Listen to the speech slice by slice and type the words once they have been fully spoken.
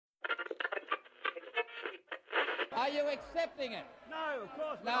Are you accepting it? No, of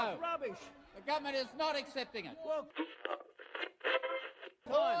course No. not. It's rubbish. The government is not accepting it. Well,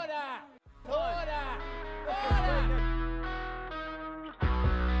 Order! Order! Order!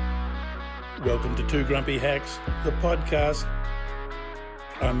 Welcome to Two Grumpy Hacks, the podcast.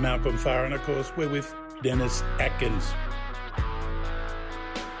 I'm Malcolm Farr, and of course we're with Dennis Atkins.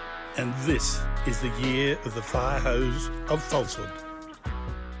 And this is the year of the fire hose of falsehood.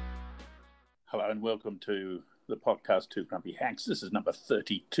 Hello and welcome to the podcast Two Grumpy Hacks. This is number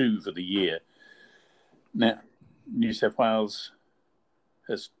 32 for the year. Now, New South Wales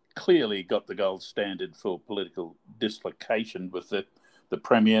has clearly got the gold standard for political dislocation with the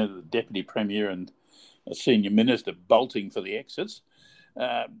Premier, the Deputy Premier and a Senior Minister bolting for the exits.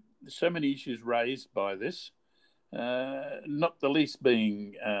 So many issues raised by this, not the least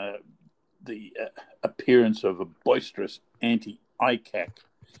being the appearance of a boisterous anti-ICAC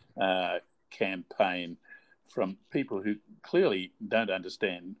campaign from people who clearly don't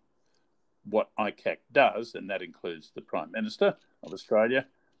understand what ICAC does, and that includes the Prime Minister of Australia,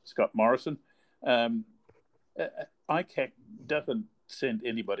 Scott Morrison. ICAC doesn't send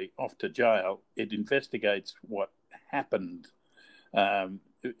anybody off to jail. It investigates what happened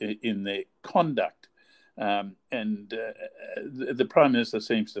in their conduct. The Prime Minister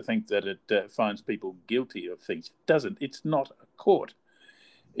seems to think that it finds people guilty of things. It doesn't. It's not a court.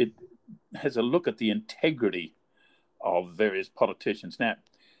 It has a look at the integrity of various politicians. Now,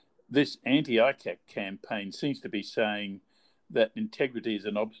 this anti-ICAC campaign seems to be saying that integrity is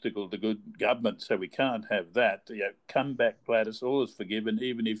an obstacle to good government, so we can't have that. Come back, Gladys, all is forgiven,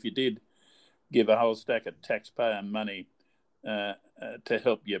 even if you did give a whole stack of taxpayer money to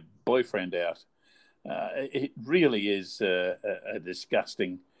help your boyfriend out. It really is a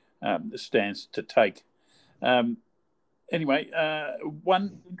disgusting stance to take. Anyway,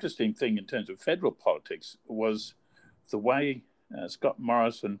 one interesting thing in terms of federal politics was the way Scott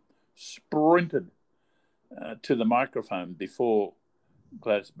Morrison sprinted to the microphone before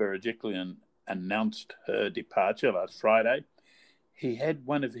Gladys Berejiklian announced her departure last Friday. He had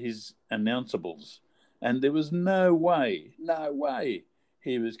one of his announceables, and there was no way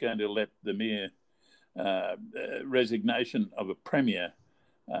he was going to let the mere resignation of a premier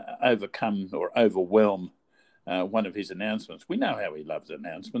overcome or overwhelm one of his announcements. We know how he loves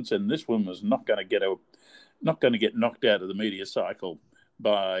announcements, and this one was not going to get knocked out of the media cycle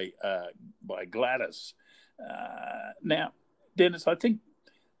by Gladys. Now, Dennis, I think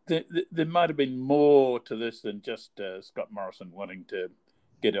there might have been more to this than just Scott Morrison wanting to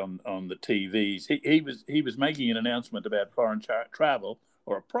get on the TVs. He was making an announcement about foreign travel,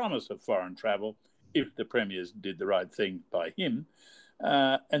 or a promise of foreign travel, if the premiers did the right thing by him,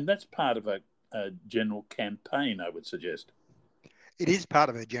 and that's part of a general campaign, I would suggest. It is part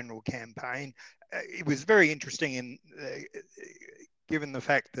of a general campaign. It was very interesting given the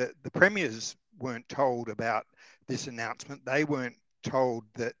fact that the premiers weren't told about this announcement. They weren't told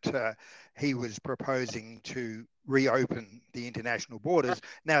that he was proposing to reopen the international borders.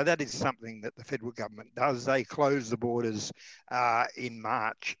 Now, that is something that the federal government does. They closed the borders in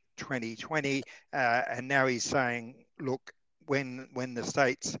March 2020, and now he's saying, look, when the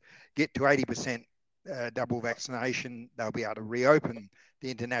states get to 80% double vaccination, they'll be able to reopen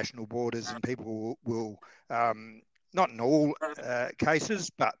the international borders, and people will not in all cases,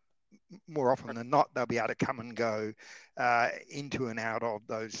 but more often than not, they'll be able to come and go into and out of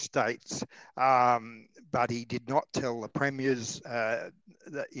those states. But he did not tell the premiers that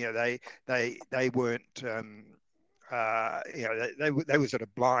they weren't. They were sort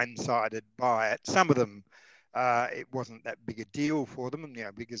of blindsided by it. Some of them, it wasn't that big a deal for them,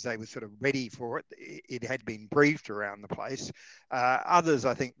 because they were sort of ready for it. It had been briefed around the place. Others,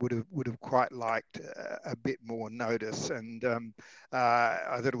 I think, would have quite liked a bit more notice. And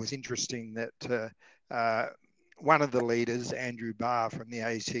I thought it was interesting that one of the leaders, Andrew Barr from the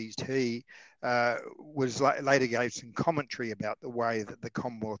ACT, later gave some commentary about the way that the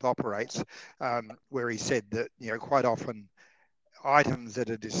Commonwealth operates, where he said that quite often items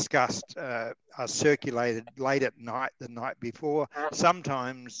that are discussed are circulated late at night, the night before.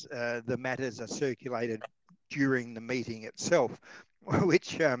 Sometimes the matters are circulated during the meeting itself,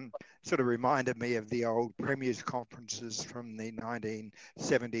 which sort of reminded me of the old premiers' conferences from the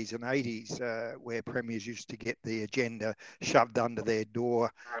 1970s and 80s, where premiers used to get the agenda shoved under their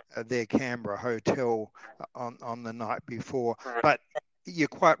door, their Canberra hotel on the night before. But you're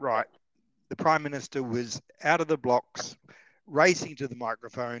quite right. The Prime Minister was out of the blocks, racing to the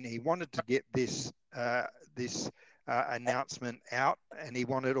microphone. He wanted to get this announcement out, and he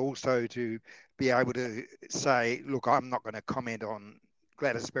wanted also to be able to say, look, I'm not going to comment on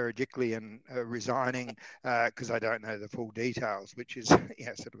Gladys Berejiklian resigning, because I don't know the full details, which is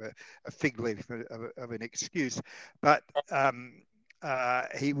sort of a fig leaf of an excuse. But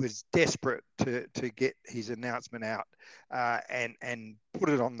he was desperate to get his announcement out and put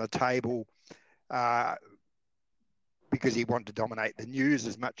it on the table because he wanted to dominate the news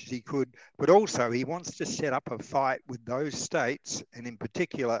as much as he could, but also he wants to set up a fight with those states, and in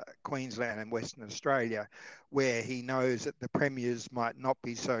particular Queensland and Western Australia, where he knows that the premiers might not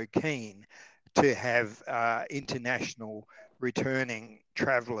be so keen to have international returning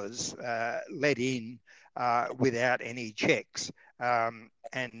travellers let in without any checks.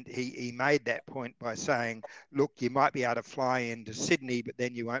 And he made that point by saying, look, you might be able to fly into Sydney, but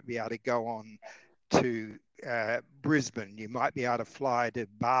then you won't be able to go on to Brisbane. You might be able to fly to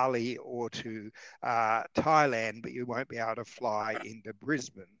Bali or to Thailand, but you won't be able to fly into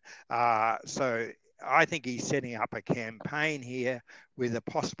Brisbane. So I think he's setting up a campaign here with a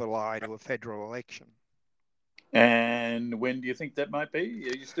possible eye to a federal election. And when do you think that might be?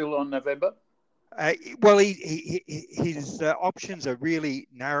 Are you still on November? Well, his options are really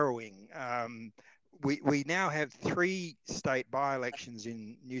narrowing. We now have 3 state by-elections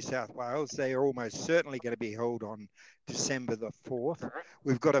in New South Wales. They are almost certainly going to be held on December the 4th.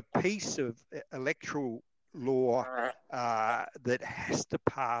 We've got a piece of electoral law that has to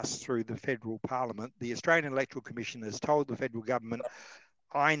pass through the federal parliament. The Australian Electoral Commission has told the federal government,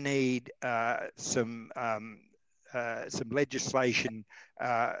 I need some legislation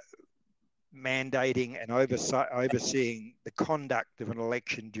mandating and overseeing the conduct of an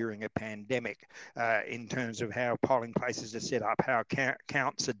election during a pandemic in terms of how polling places are set up, how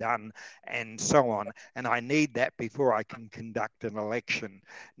counts are done, and so on. And I need that before I can conduct an election.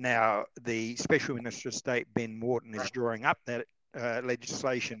 Now, the Special Minister of State, Ben Morton, is drawing up that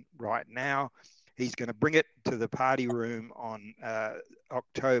legislation right now. He's going to bring it to the party room on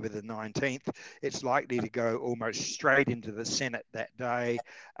October the 19th. It's likely to go almost straight into the Senate that day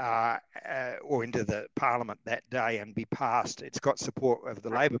or into the Parliament that day and be passed. It's got support of the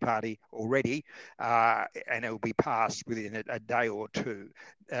Labor Party already, and it will be passed within a day or two.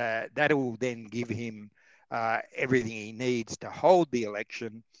 That will then give him everything he needs to hold the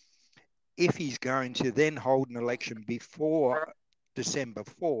election. If he's going to then hold an election before December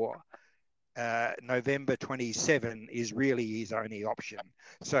 4, November 27 is really his only option.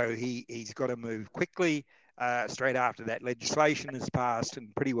 So he's got to move quickly straight after that legislation is passed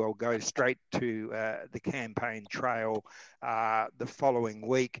and pretty well go straight to the campaign trail the following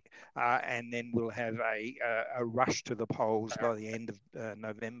week. And then we'll have a rush to the polls by the end of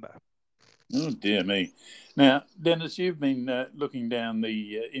November. Oh, dear me. Now, Dennis, you've been looking down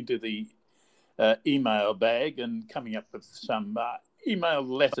into the email bag and coming up with some email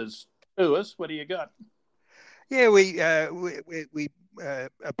letters to us. What do you got? Yeah, we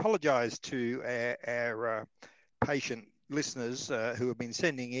apologise to our patient listeners who have been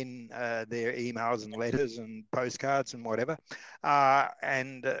sending in their emails and letters and postcards and whatever.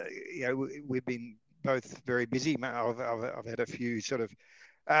 We've been both very busy. I've had a few sort of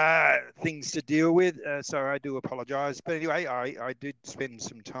things to deal with, so I do apologise. But anyway, I did spend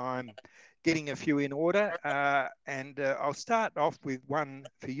some time getting a few in order, and I'll start off with one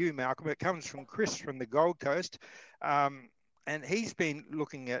for you, Malcolm. It comes from Chris from the Gold Coast, and he's been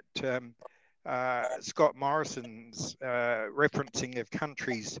looking at Scott Morrison's referencing of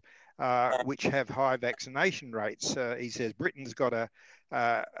countries which have high vaccination rates. He says Britain's got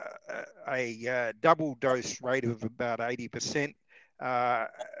a double dose rate of about 80%,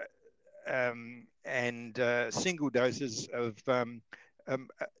 and single doses of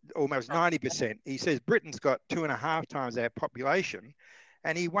almost 90%. He says Britain's got 2.5 times our population,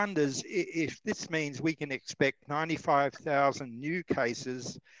 and he wonders if this means we can expect 95,000 new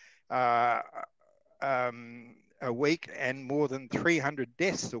cases a week and more than 300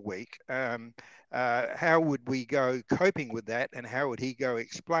 deaths a week. How would we go coping with that, and how would he go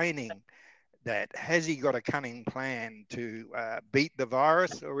explaining that? Has he got a cunning plan to beat the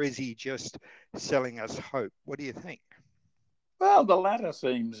virus, or is he just selling us hope? What do you think? Well, the latter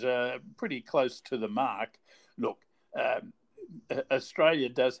seems pretty close to the mark. Look, Australia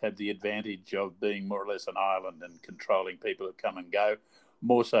does have the advantage of being more or less an island and controlling people who come and go,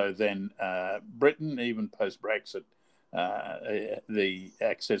 more so than Britain, even post-Brexit. The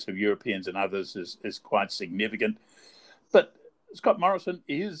access of Europeans and others is quite significant. But Scott Morrison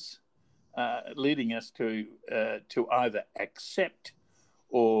is leading us to either accept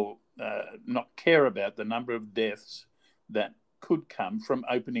or not care about the number of deaths that could come from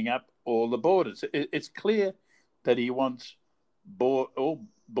opening up all the borders. It's clear that he wants all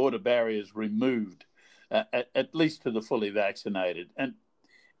border barriers removed, at least to the fully vaccinated. And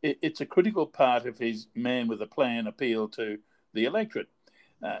it's a critical part of his man with a plan appeal to the electorate.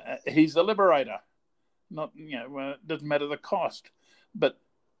 He's the liberator. Not, doesn't matter the cost, but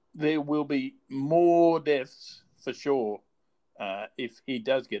there will be more deaths for sure if he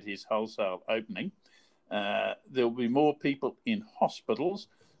does get his wholesale opening. There will be more people in hospitals.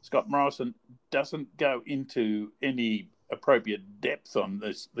 Scott Morrison doesn't go into any appropriate depth on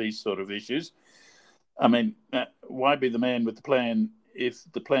these sort of issues. I mean, why be the man with the plan if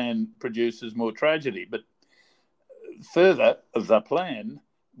the plan produces more tragedy? But further, the plan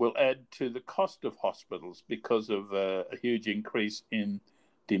will add to the cost of hospitals because of a huge increase in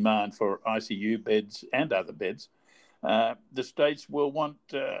demand for ICU beds and other beds. The states will want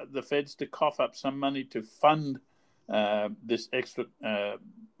the feds to cough up some money to fund this extra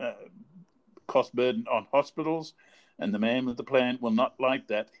cost burden on hospitals, and the man with the plan will not like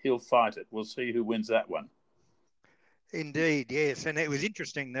that. He'll fight it. We'll see who wins that one. Indeed, yes. And it was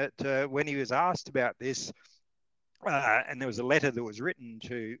interesting that when he was asked about this, and there was a letter that was written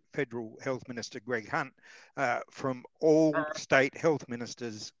to Federal Health Minister Greg Hunt from all state health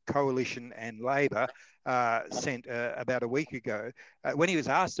ministers, Coalition and Labor, sent about a week ago. When he was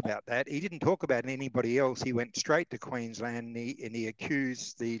asked about that, he didn't talk about anybody else. He went straight to Queensland and he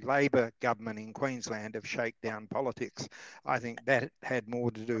accused the Labor government in Queensland of shakedown politics. I think that had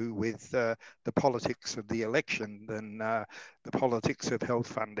more to do with the politics of the election than the politics of health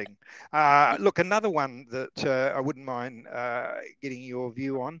funding. Look, another one that I wouldn't mind getting your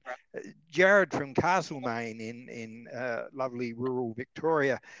view on, Jared from Castlemaine in lovely rural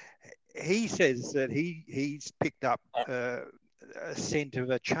Victoria. He says that he's picked up a scent of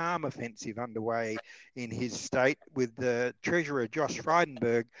a charm offensive underway in his state with the Treasurer Josh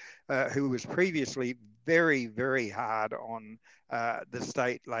Frydenberg, who was previously very, very hard on the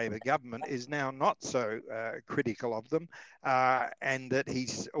state Labor government, is now not so critical of them, and that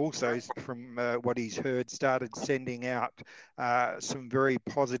he's also, from what he's heard, started sending out some very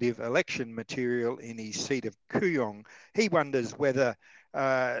positive election material in his seat of Kooyong. He wonders whether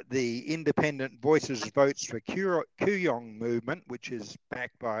the Independent Voices Votes for Kooyong movement, which is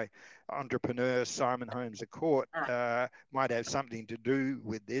backed by entrepreneur Simon Holmes à Court, might have something to do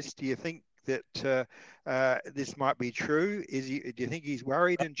with this. Do you think that this might be true? Do you think he's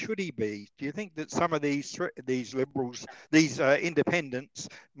worried, and should he be? Do you think that some of these Liberals, these independents,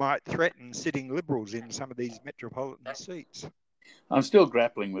 might threaten sitting Liberals in some of these metropolitan seats? I'm still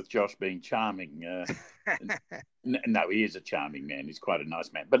grappling with Josh being charming. No, he is a charming man. He's quite a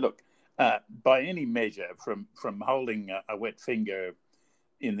nice man. But look, by any measure, from holding a wet finger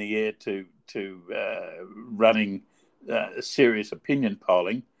in the air to running serious opinion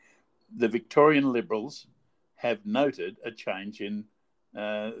polling, the Victorian Liberals have noted a change in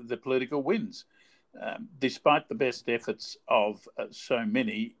the political winds. Despite the best efforts of so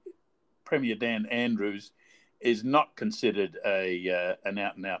many, Premier Dan Andrews is not considered an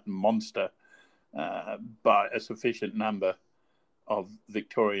out-and-out monster by a sufficient number of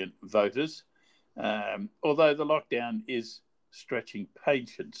Victorian voters, although the lockdown is stretching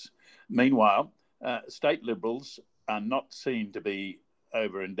patience. Meanwhile, state Liberals are not seen to be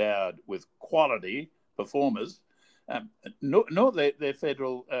over-endowed with quality performers, nor their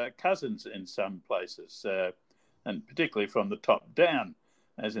federal cousins in some places, and particularly from the top down,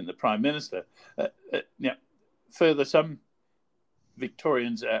 as in the Prime Minister. Further, some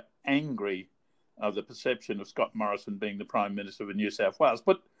Victorians are angry of the perception of Scott Morrison being the Prime Minister of New South Wales.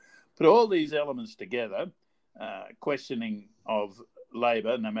 Put all these elements together, questioning of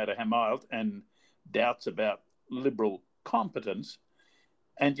Labor, no matter how mild, and doubts about Liberal competence,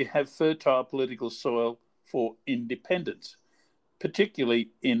 and you have fertile political soil for independence,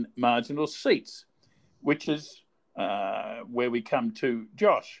 particularly in marginal seats, which is where we come to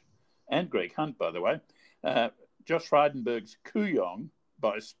Josh and Greg Hunt, by the way. Josh Frydenberg's Kooyong,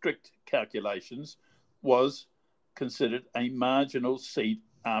 by strict calculations, was considered a marginal seat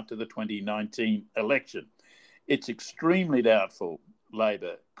after the 2019 election. It's extremely doubtful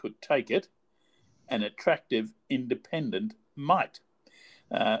Labor could take it. An attractive independent might.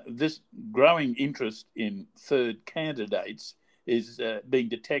 This growing interest in third candidates is being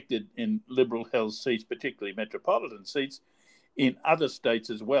detected in Liberal-held seats, particularly metropolitan seats, in other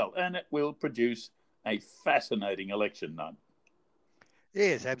states as well, and it will produce a fascinating election night.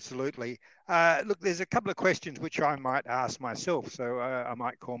 Yes, absolutely. Look, there's a couple of questions which I might ask myself, so I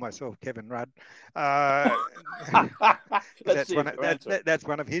might call myself Kevin Rudd. That's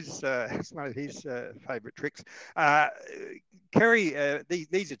one of his favourite tricks. Kerry,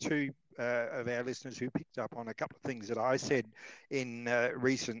 these are two of our listeners who picked up on a couple of things that I said in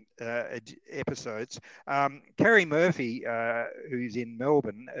recent episodes. Kerry Murphy, who's in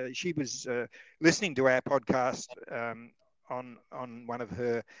Melbourne, she was listening to our podcast on one of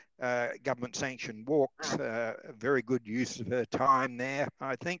her government-sanctioned walks, a very good use of her time there,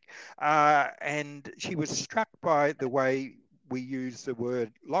 I think. And she was struck by the way we use the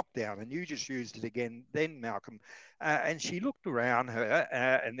word lockdown, and you just used it again then, Malcolm. And she looked around her,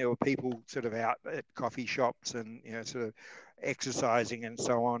 and there were people sort of out at coffee shops and, you know, sort of exercising and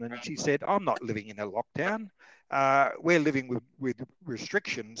so on. And she said, "I'm not living in a lockdown. We're living with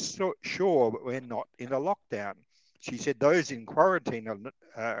restrictions, sure, but we're not in a lockdown." She said, "Those in quarantine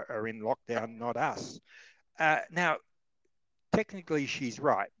are in lockdown, not us." Now, technically, she's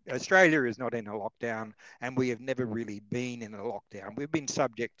right. Australia is not in a lockdown, and we have never really been in a lockdown. We've been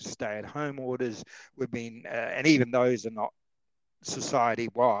subject to stay-at-home orders. We've been, and even those are not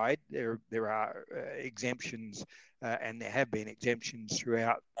society-wide. There are exemptions, and there have been exemptions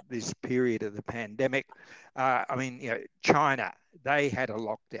throughout this period of the pandemic. I mean, you know, China, they had a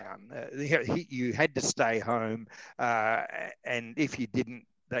lockdown. You had to stay home, and if you didn't,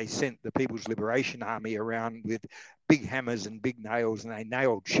 they sent the People's Liberation Army around with big hammers and big nails, and they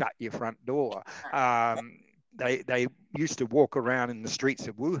nailed shut your front door. They used to walk around in the streets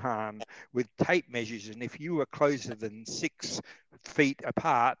of Wuhan with tape measures, and if you were closer than 6 feet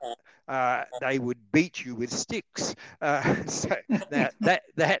apart, they would beat you with sticks. So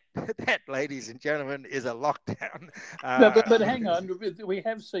that, ladies and gentlemen, is a lockdown. But hang on, we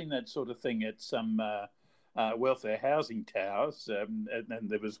have seen that sort of thing at some welfare housing towers, and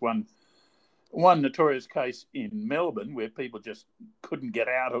there was one notorious case in Melbourne where people just couldn't get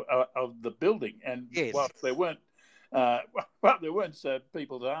out of the building, and yes. whilst there weren't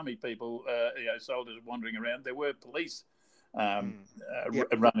People's Army people, soldiers wandering around, there were police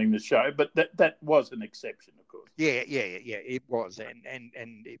running the show, but that was an exception, of course. Yeah, it was, and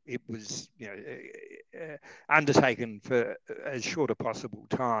it was, you know, undertaken for as short a possible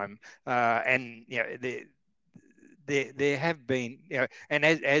time, and you know, there have been, you know, and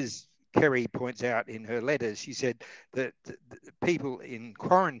as Kerry points out in her letters, she said that the people in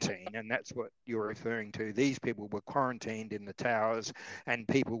quarantine, and that's what you're referring to, these people were quarantined in the towers, and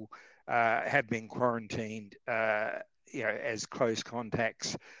people have been quarantined, you know, as close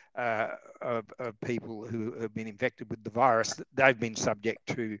contacts of people who have been infected with the virus. They've been subject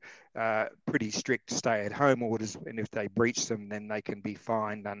to pretty strict stay-at-home orders, and if they breach them, then they can be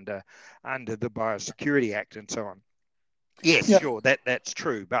fined under the Biosecurity Act and so on. Yes, yeah. Sure, that's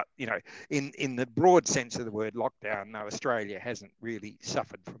true. But, you know, in the broad sense of the word lockdown, no, Australia hasn't really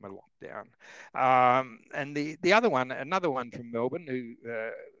suffered from a lockdown. And the other one, another one from Melbourne who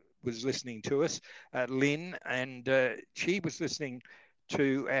was listening to us, Lynn, and she was listening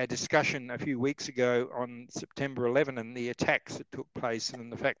to our discussion a few weeks ago on September 11 and the attacks that took place,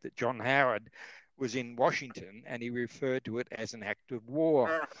 and the fact that John Howard was in Washington, and he referred to it as an act of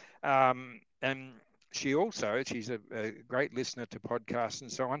war. And she's a great listener to podcasts and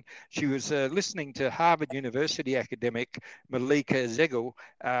so on. She was listening to Harvard University academic Malika Zegel,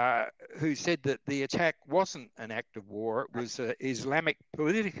 who said that the attack wasn't an act of war. It was Islamic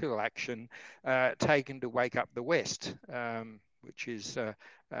political action taken to wake up the West, which is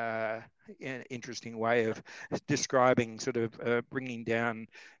an interesting way of describing sort of bringing down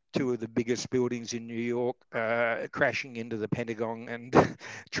two of the biggest buildings in New York, crashing into the Pentagon and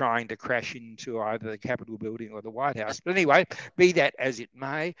trying to crash into either the Capitol building or the White House. But anyway, be that as it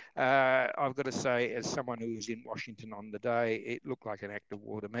may, I've got to say, as someone who was in Washington on the day, it looked like an act of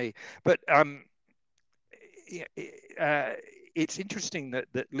war to me. But it's interesting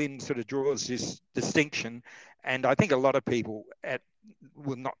that Lynn sort of draws this distinction, and I think a lot of people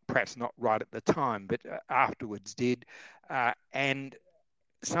perhaps not right at the time, but afterwards did, and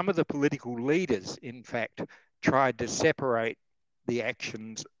some of the political leaders, in fact, tried to separate the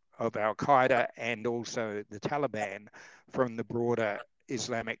actions of Al-Qaeda and also the Taliban from the broader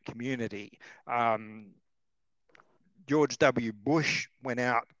Islamic community. George W. Bush went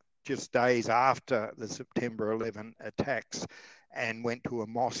out just days after the September 11 attacks and went to a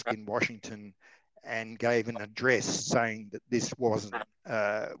mosque in Washington and gave an address saying that this wasn't,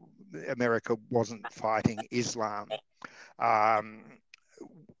 America wasn't fighting Islam.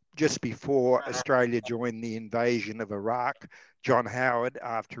 Just before Australia joined the invasion of Iraq, John Howard,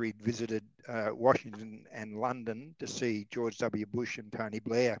 after he'd visited Washington and London to see George W. Bush and Tony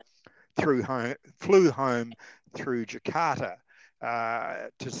Blair, flew home through Jakarta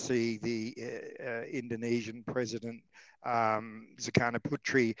to see the Indonesian president, Sukarno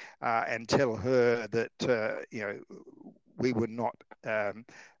Putri, and tell her that we were not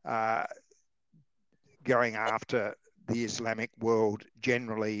going after the Islamic world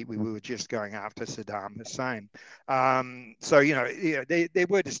generally. We were just going after Saddam Hussein. So, there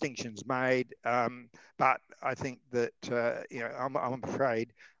were distinctions made, but I think that, I'm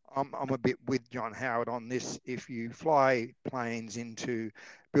afraid I'm a bit with John Howard on this. If you fly planes into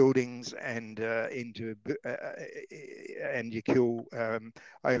buildings and and you kill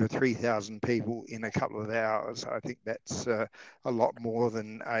over 3,000 people in a couple of hours, I think that's a lot more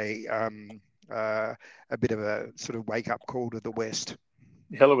than a bit of a sort of wake-up call to the West.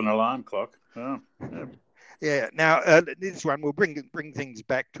 Hell of an alarm clock. Oh, yeah. Yeah. Now, this one will bring things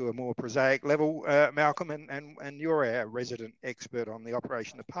back to a more prosaic level, Malcolm, and you're our resident expert on the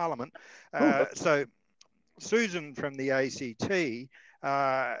operation of Parliament. So, Susan from the ACT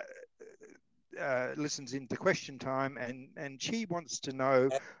listens into Question Time, and she wants to know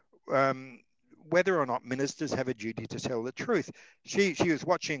whether or not ministers have a duty to tell the truth. She was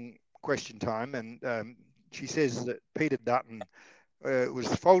watching Question Time, and she says that Peter Dutton was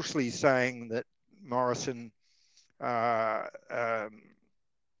falsely saying that Morrison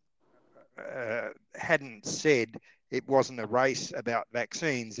hadn't said it wasn't a race about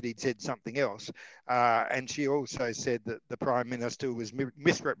vaccines, that he'd said something else. And she also said that the Prime Minister was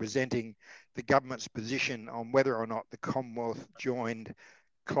misrepresenting the government's position on whether or not the Commonwealth joined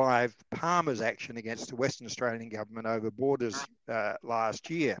Clive Palmer's action against the Western Australian government over borders last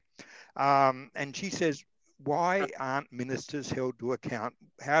year. And she says, why aren't ministers held to account?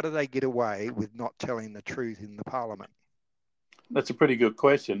 How do they get away with not telling the truth in the Parliament? That's a pretty good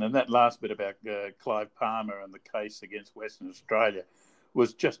question. And that last bit about Clive Palmer and the case against Western Australia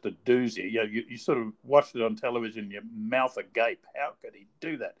was just a doozy. You sort of watched it on television, your mouth agape. How could he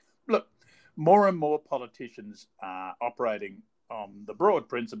do that? Look, more and more politicians are operating on the broad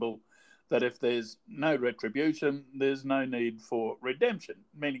principle that if there's no retribution, there's no need for redemption,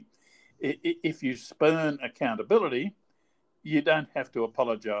 meaning if you spurn accountability, you don't have to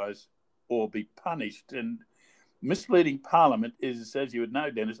apologise or be punished. And misleading Parliament is, as you would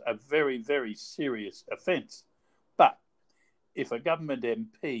know, Dennis, a very, very serious offence. But if a government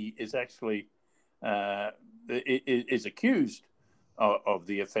MP is actually is accused of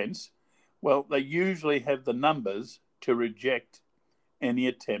the offence, well, they usually have the numbers to reject any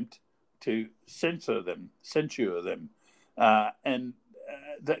attempt to censure them, and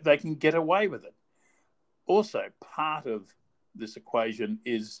they can get away with it. Also, part of this equation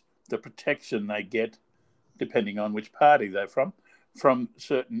is the protection they get, depending on which party they're from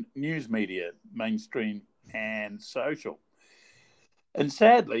certain news media, mainstream and social. And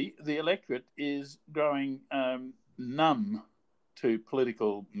sadly, the electorate is growing numb to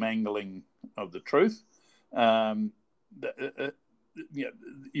political mangling of the truth.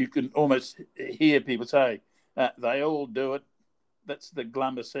 You can almost hear people say, they all do it. That's the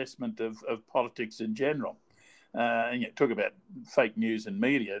glum assessment of politics in general. And talk about fake news and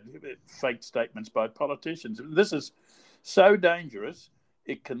media, fake statements by politicians. This is so dangerous,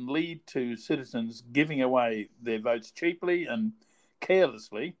 it can lead to citizens giving away their votes cheaply and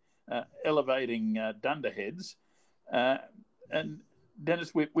carelessly, elevating dunderheads. And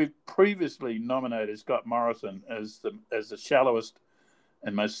Dennis, we've previously nominated Scott Morrison as the shallowest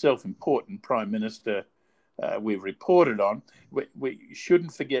and most self-important Prime Minister we've reported on. We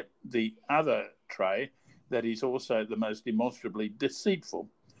shouldn't forget the other tray, that he's also the most demonstrably deceitful.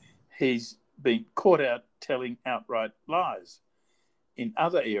 He's been caught out telling outright lies. In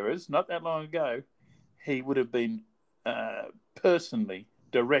other eras, not that long ago, he would have been personally,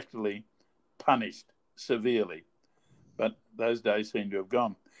 directly punished severely. But those days seem to have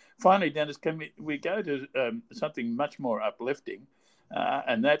gone. Finally, Dennis, can we go to something much more uplifting?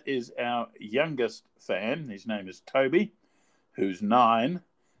 And that is our youngest fan. His name is Toby, who's 9,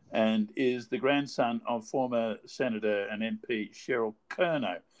 and is the grandson of former Senator and MP Cheryl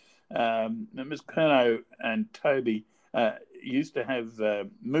Curnow. Ms. Curnow and Toby used to have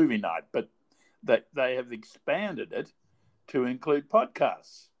movie night, but they have expanded it to include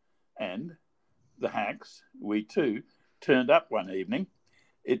podcasts. And the Hacks, we too, turned up one evening.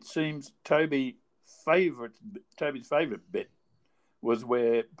 It seems Toby's favourite bit was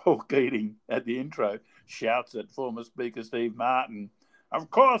where Paul Keating at the intro shouts at former Speaker Steve Martin,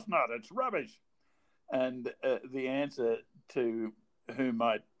 "Of course not, it's rubbish." And the answer to whom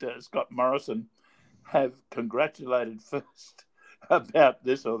might Scott Morrison have congratulated first about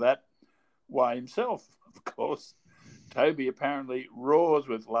this or that, why himself, of course. Toby apparently roars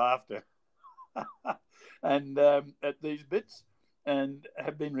with laughter and at these bits, and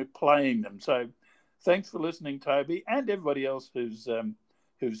have been replaying them. So thanks for listening, Toby, and everybody else who's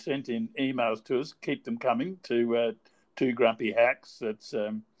sent in emails to us. Keep them coming to 2 grumpy hacks. It's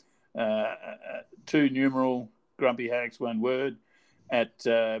 2 numeral grumpy hacks, one word, at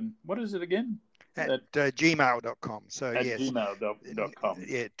what is it again? At gmail.com. So at yes, gmail.com.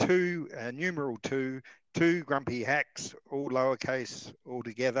 Yeah, 2 numeral 2 grumpy hacks, all lowercase, all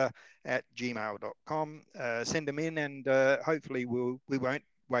together, at gmail.com. Send them in, and hopefully we won't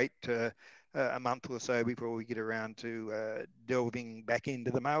wait a month or so before we get around to delving back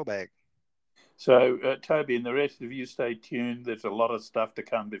into the mailbag. So, Toby and the rest of you, stay tuned. There's a lot of stuff to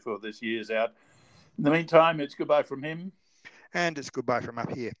come before this year's out. In the meantime, it's goodbye from him. And it's goodbye from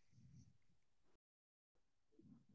up here.